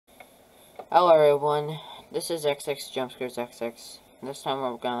Hello everyone, this is XX Jumpscares XX. This time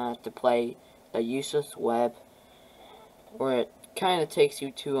we're gonna have to play the useless web, where it kind of takes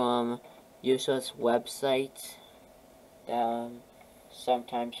you to useless websites that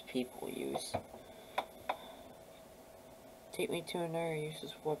sometimes people use. Take me to another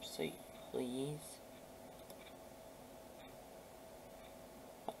useless website, please.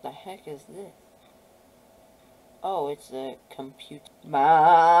 What the heck is this? Oh, it's a computer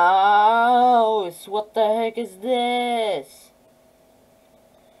mouse. What the heck is this?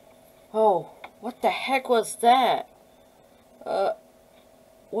 Oh, what the heck was that?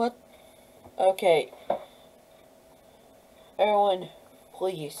 What? Okay. Everyone,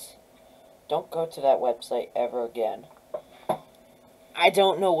 please, don't go to that website ever again. I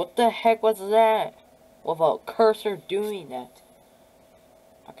don't know what the heck was that? With a cursor doing that.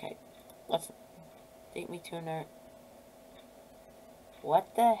 Okay, let's take me to another.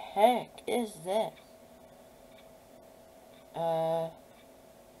 What the heck is this?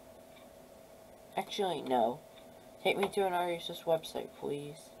 Actually, no. Take me to another useless website,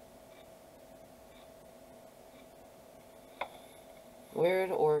 please.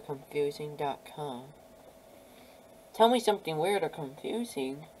 Weirdorconfusing.com. Tell me something weird or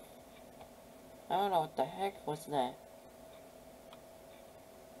confusing. I don't know what the heck was that.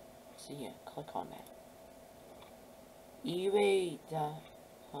 So yeah, click on that.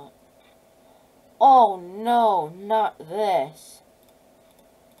 eBay.com. Oh no, not this.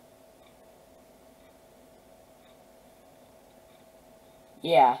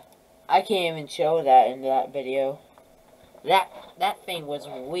 Yeah, I can't even show that in that video. That thing was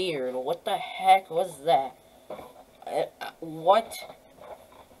weird. What the heck was that? What?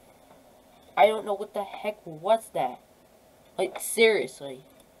 I don't know what the heck was that. Like, seriously.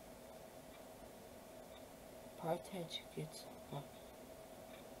 Part-time gets...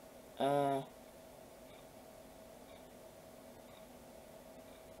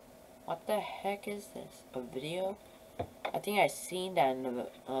 What the heck is this? A video? I think I've seen that in the,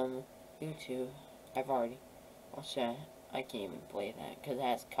 YouTube. I've already watched that. I can't even play that because it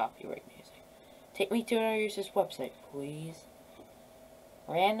has copyright music. Take me to another user's website, please.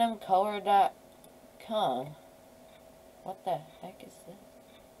 Randomcolor.com. What the heck is this?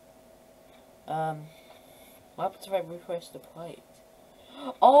 What happens if I refresh the plate?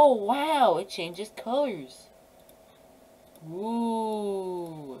 Oh, wow! It changes colors.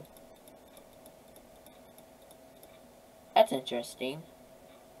 Ooh. That's interesting.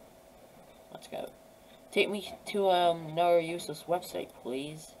 Let's go. Take me to another useless website,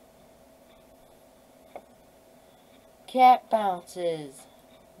 please. Cat bounces.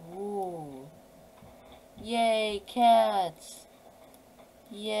 Ooh. Yay, cats.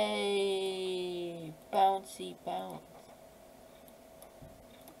 Yay. Bouncy bounce.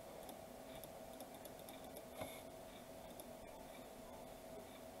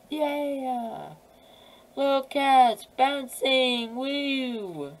 Yeah. Little cats bouncing.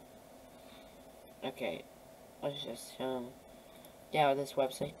 Woo. Okay. Let's just download this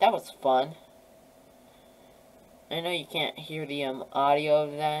website. That was fun. I know you can't hear the audio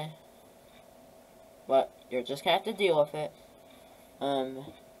of that, but you're just gonna have to deal with it.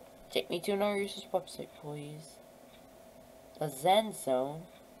 Take me to another user's website, please. The Zen Zone.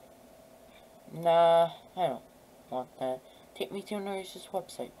 Nah, I don't want that. Take me to another user's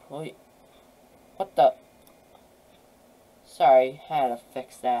website, please. What the? Sorry, I had to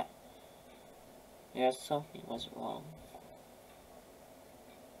fix that. Yeah, something was wrong.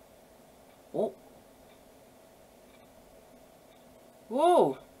 Oh.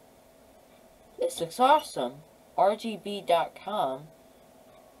 Whoa! This looks awesome. RGB.com.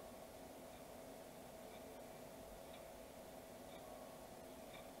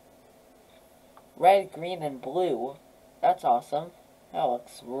 Red, green, and blue. That's awesome. That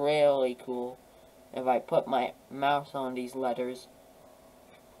looks really cool. If I put my mouse on these letters.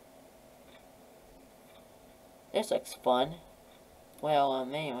 This looks fun. Well,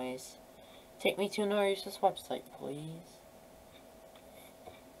 anyways. Take me to another useless website, please.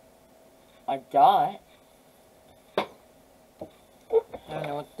 A dot? I don't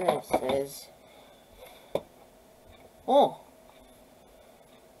know what this is. Oh!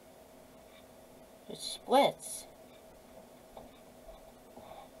 It splits.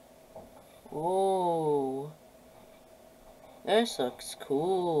 Ooh. This looks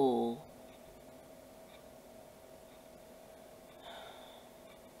cool.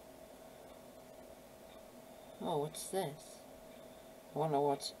 Oh, what's this? I wonder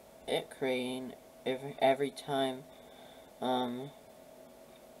what's it creating every time, when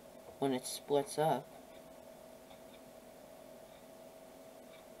it splits up.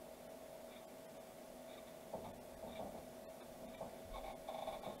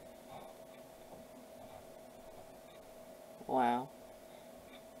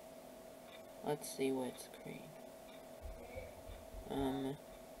 Let's see what it's creating.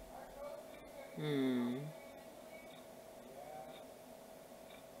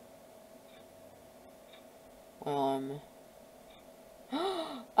 Well,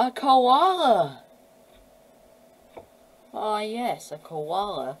 a koala! Oh, yes, a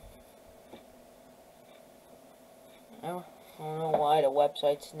koala. I don't know why the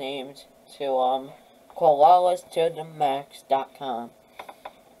website's named to, koalastothemax.com.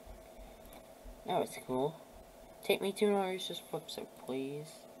 That was cool. Take me to Naruto's website,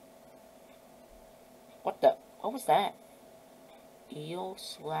 please. What was that?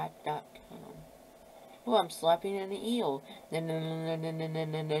 Eelslap.com. Oh, I'm slapping an eel. Nay.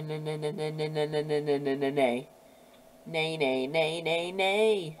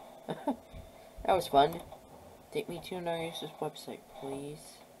 That was fun. Take me to Naruto's website,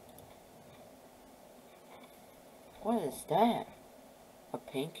 please. What is that? A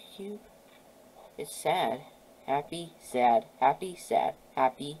pink cube? It's sad. Happy, sad, happy, sad,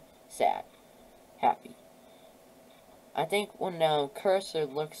 happy, sad, happy. I think when the cursor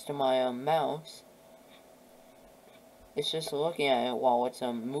looks to my mouse, it's just looking at it while it's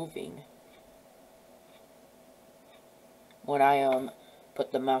moving. When I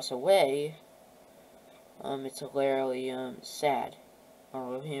put the mouse away, it's literally sad.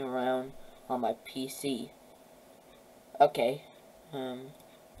 I'm looking around on my PC. Okay,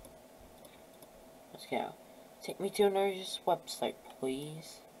 let's go. Take me to Naruto's website,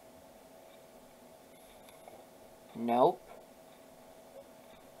 please. Nope.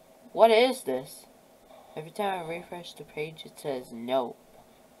 What is this? Every time I refresh the page, it says nope.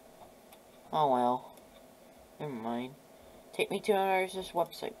 Oh well. Never mind. Take me to Naruto's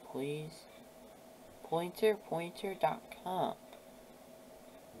website, please. Pointer.com.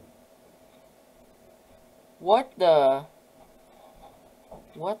 What the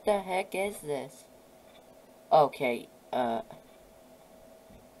heck is this? Okay,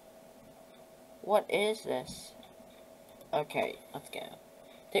 what is this? Okay, let's go.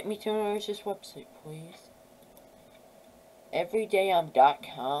 Take me to Naruto's website, please.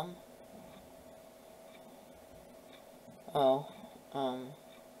 Everydayam.com. Oh,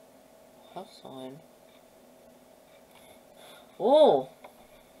 hustling. Oh,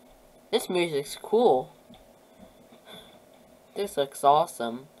 this music's cool. This looks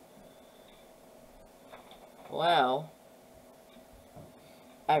awesome. Wow.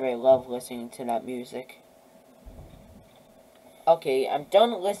 I really love listening to that music. Okay, I'm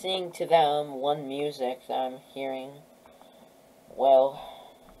done listening to that one music that I'm hearing. Well,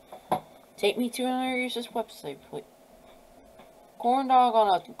 take me to Naruto's website, please.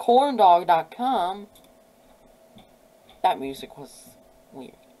 Corndog.com. That music was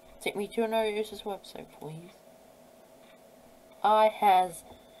weird. Take me to Naruto's website, please.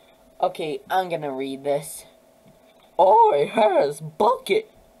 Okay, I'm gonna read this. I has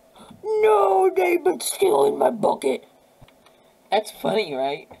bucket. No, they've been stealing my bucket. That's funny,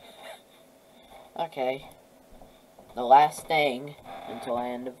 right? Okay. The last thing, until I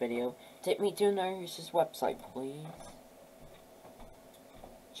end the video. Take me to Naruto's website, please.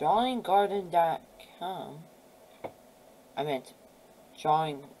 Drawinggarden.com. I meant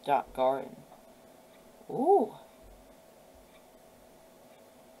drawing.garden. Ooh.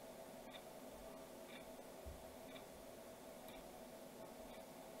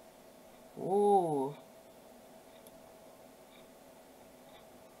 Ooh.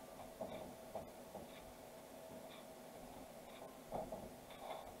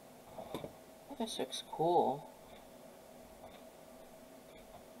 This looks cool.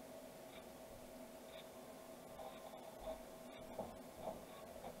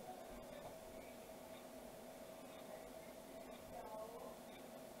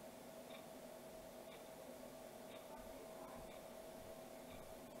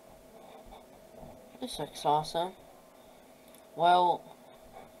 This looks awesome. Well,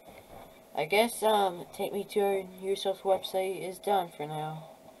 I guess, take me to your Yusuf's website is done for now.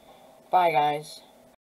 Bye, guys.